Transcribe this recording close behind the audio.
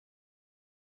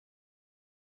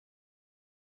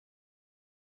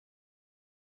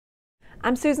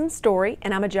I'm Susan Story,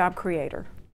 and I'm a job creator.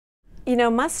 You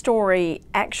know, my story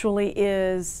actually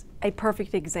is a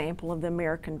perfect example of the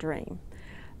American dream.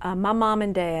 My mom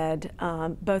and dad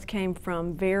both came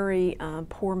from very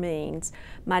poor means.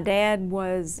 My dad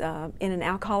was in an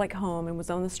alcoholic home and was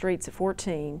on the streets at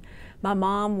 14. My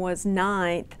mom was the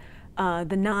ninth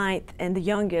and the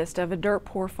youngest of a dirt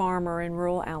poor farmer in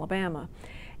rural Alabama.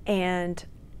 And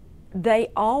they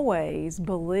always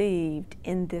believed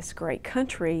in this great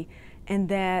country and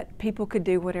that people could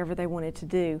do whatever they wanted to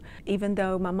do. Even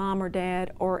though my mom or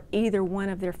dad or either one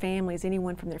of their families,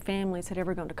 anyone from their families had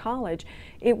ever gone to college,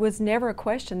 it was never a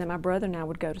question that my brother and I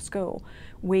would go to school.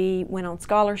 We went on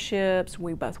scholarships,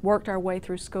 we both worked our way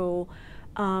through school,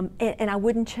 and I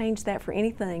wouldn't change that for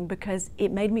anything because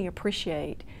it made me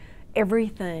appreciate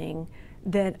everything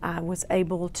that I was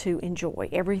able to enjoy,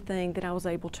 everything that I was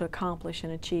able to accomplish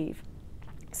and achieve.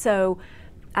 So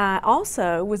I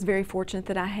also was very fortunate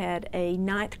that I had a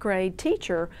ninth grade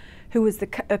teacher who was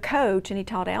a coach, and he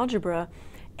taught algebra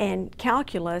and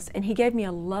calculus, and he gave me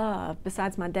a love,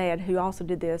 besides my dad who also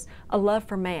did this, a love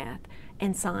for math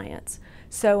and science.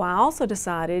 So I also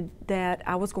decided that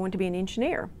I was going to be an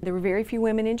engineer. There were very few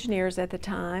women engineers at the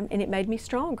time, and it made me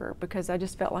stronger because I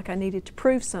just felt like I needed to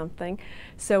prove something.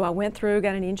 So I went through,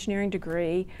 got an engineering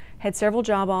degree, had several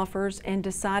job offers, and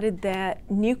decided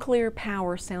that nuclear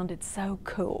power sounded so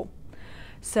cool.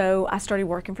 So I started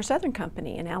working for Southern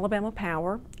Company in Alabama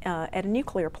Power at a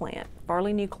nuclear plant,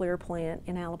 Farley Nuclear Plant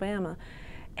in Alabama.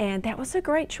 And that was a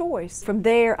great choice. From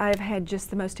there, I've had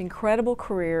just the most incredible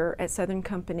career at Southern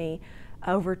Company,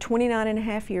 over 29 and a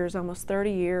half years, almost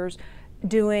 30 years,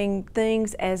 doing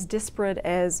things as disparate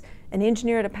as an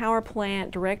engineer at a power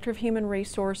plant, director of human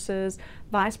resources,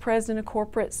 vice president of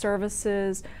corporate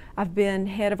services. I've been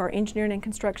head of our engineering and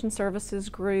construction services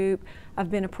group. I've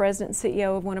been a president and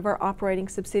CEO of one of our operating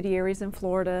subsidiaries in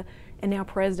Florida, and now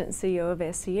president and CEO of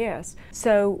SCS.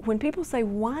 So when people say,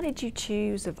 why did you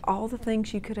choose, of all the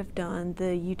things you could have done,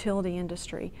 the utility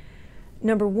industry?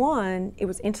 Number one, it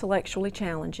was intellectually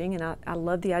challenging, and I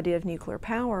love the idea of nuclear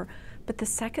power. But the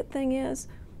second thing is,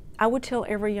 I would tell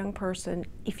every young person,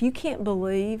 if you can't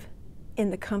believe in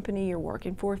the company you're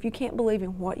working for, if you can't believe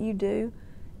in what you do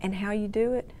and how you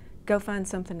do it, go find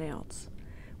something else.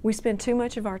 We spend too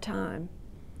much of our time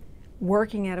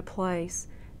working at a place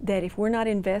that if we're not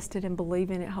invested and believe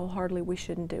in it wholeheartedly, we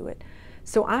shouldn't do it.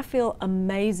 So I feel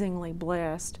amazingly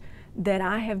blessed that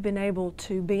I have been able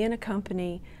to be in a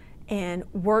company and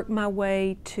work my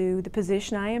way to the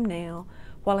position I am now,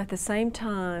 while at the same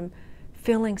time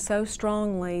feeling so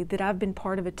strongly that I've been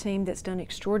part of a team that's done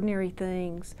extraordinary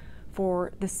things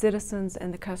for the citizens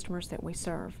and the customers that we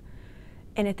serve.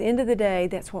 And at the end of the day,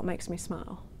 that's what makes me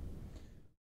smile.